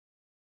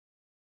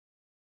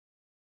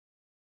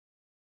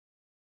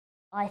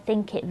I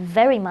think it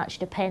very much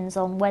depends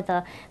on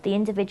whether the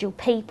individual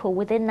people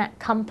within that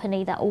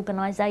company, that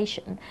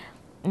organisation,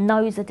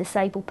 knows a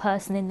disabled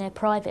person in their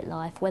private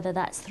life, whether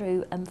that's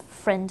through a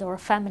friend or a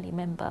family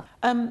member.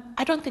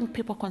 I don't think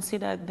people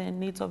consider the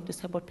needs of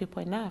disabled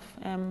people enough.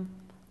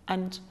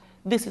 And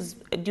this is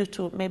due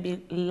to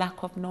maybe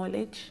lack of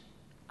knowledge.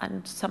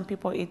 And some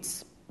people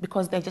it's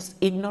because they're just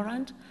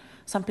ignorant.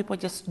 Some people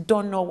just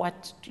don't know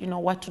what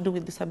to do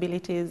with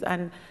disabilities,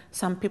 and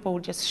some people will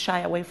just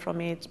shy away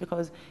from it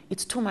because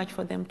it's too much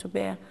for them to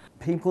bear.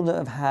 People that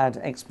have had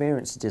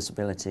experience of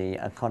disability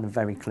are kind of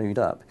very clued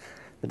up.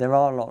 But there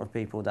are a lot of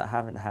people that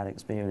haven't had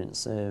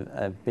experience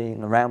of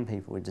being around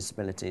people with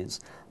disabilities.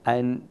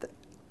 And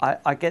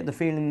I get the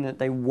feeling that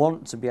they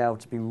want to be able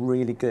to be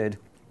really good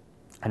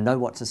and know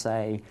what to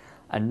say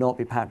and not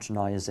be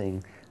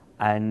patronising.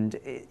 And,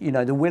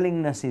 the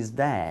willingness is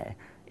there.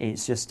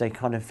 It's just they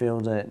kind of feel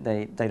that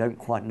they don't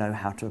quite know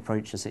how to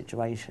approach the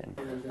situation.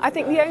 I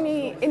think the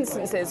only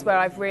instances where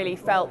I've really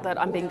felt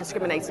that I'm being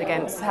discriminated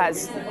against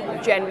has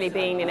generally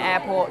been in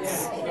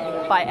airports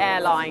by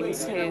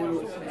airlines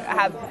who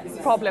have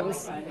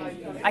problems,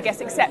 I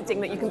guess, accepting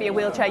that you can be a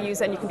wheelchair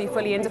user and you can be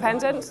fully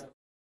independent.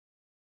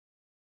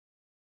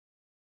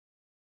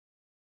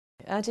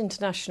 AD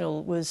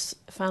International was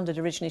founded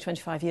originally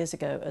 25 years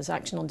ago as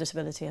Action on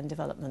Disability and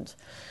Development,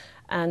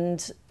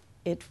 and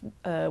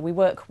we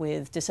work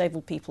with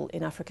disabled people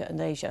in Africa and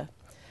Asia,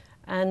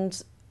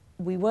 and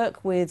we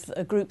work with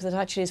a group that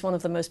actually is one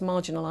of the most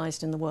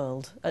marginalised in the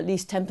world. At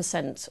least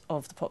 10%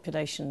 of the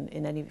population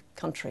in any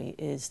country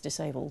is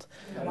disabled.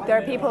 There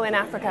are people in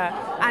Africa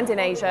and in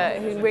Asia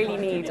who really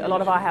need a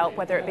lot of our help,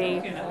 whether it be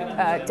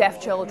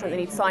deaf children that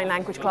need sign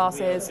language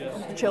classes,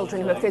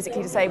 children who are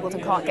physically disabled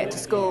and can't get to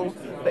school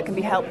but can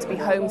be helped to be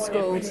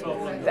homeschooled,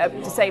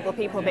 disabled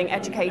people being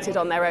educated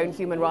on their own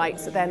human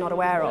rights that they're not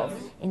aware of.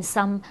 In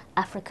some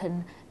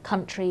African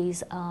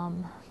countries,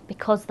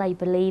 because they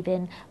believe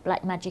in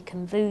black magic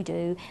and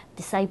voodoo,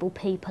 disabled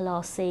people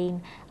are seen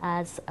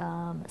as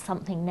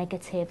something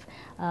negative,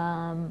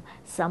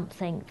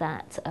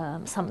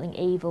 something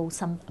evil,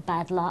 some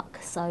bad luck.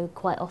 So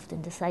quite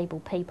often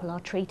disabled people are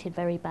treated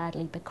very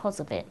badly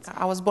because of it.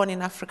 I was born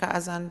in Africa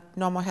as a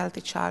normal,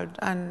 healthy child,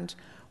 and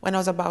when I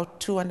was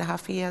about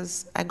 2.5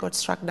 years, I got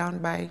struck down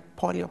by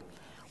polio,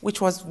 which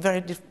was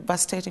very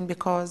devastating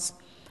because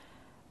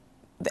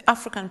the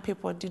African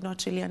people did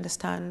not really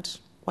understand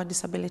what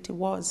disability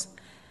was.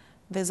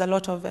 There's a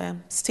lot of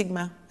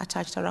stigma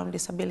attached around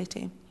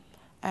disability.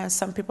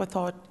 Some people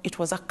thought it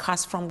was a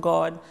curse from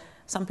God.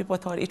 Some people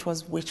thought it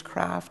was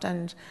witchcraft.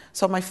 And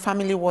so my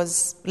family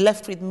was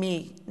left with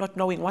me, not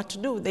knowing what to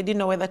do. They didn't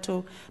know whether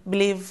to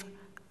believe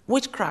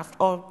witchcraft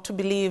or to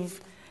believe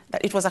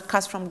that it was a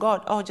curse from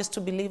God, or just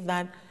to believe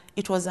that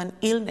it was an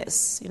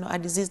illness, a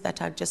disease that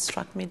had just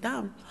struck me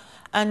down.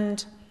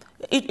 And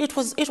it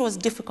was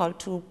difficult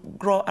to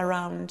grow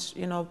around,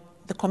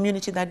 the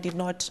community that did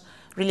not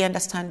really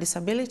understand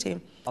disability.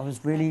 I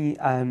was really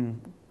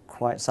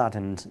quite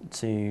saddened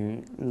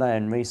to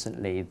learn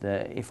recently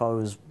that if I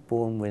was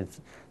born with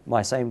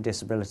my same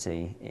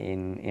disability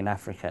in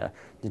Africa,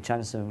 the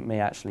chance of me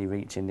actually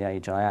reaching the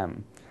age I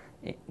am,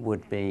 it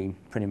would be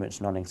pretty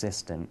much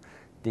non-existent.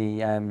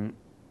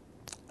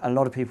 A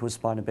lot of people with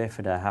spina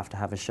bifida have to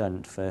have a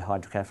shunt for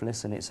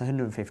hydrocephalus, and it's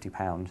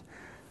 £150.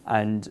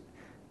 And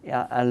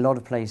a lot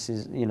of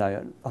places,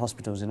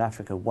 hospitals in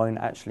Africa won't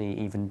actually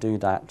even do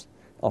that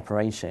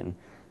operation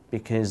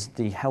because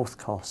the health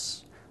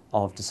costs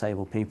of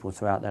disabled people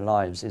throughout their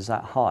lives is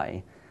that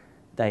high.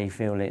 They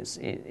feel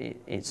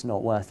it's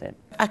not worth it.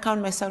 I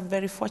count myself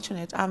very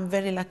fortunate. I'm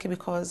very lucky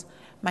because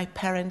my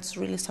parents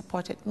really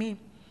supported me.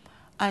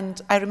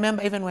 And I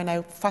remember even when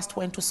I first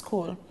went to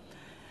school,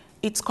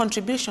 it's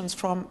contributions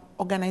from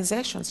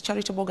organizations,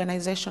 charitable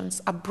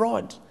organizations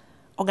abroad,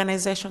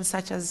 organizations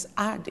such as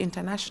AD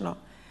International,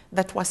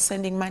 that was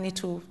sending money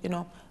to,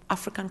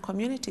 African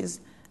communities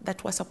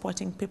that were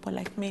supporting people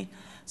like me.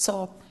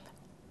 So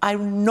I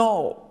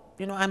know,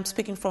 I'm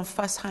speaking from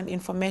first-hand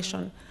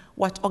information,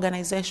 what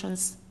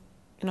organizations,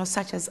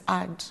 such as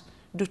AD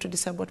do to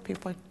disabled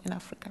people in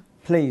Africa.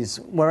 Please,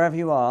 wherever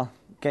you are,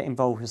 get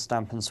involved with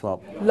Stamp and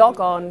Swap. Log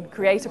on,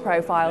 create a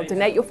profile,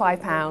 donate your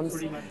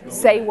 £5,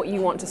 say what you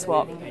want to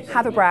swap,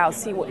 have a browse,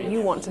 see what you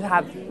want to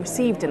have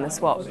received in the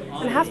swap,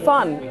 and have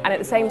fun, and at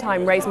the same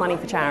time raise money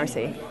for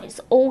charity.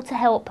 It's all to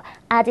help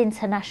AD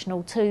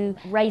International to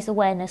raise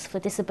awareness for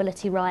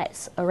disability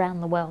rights around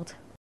the world.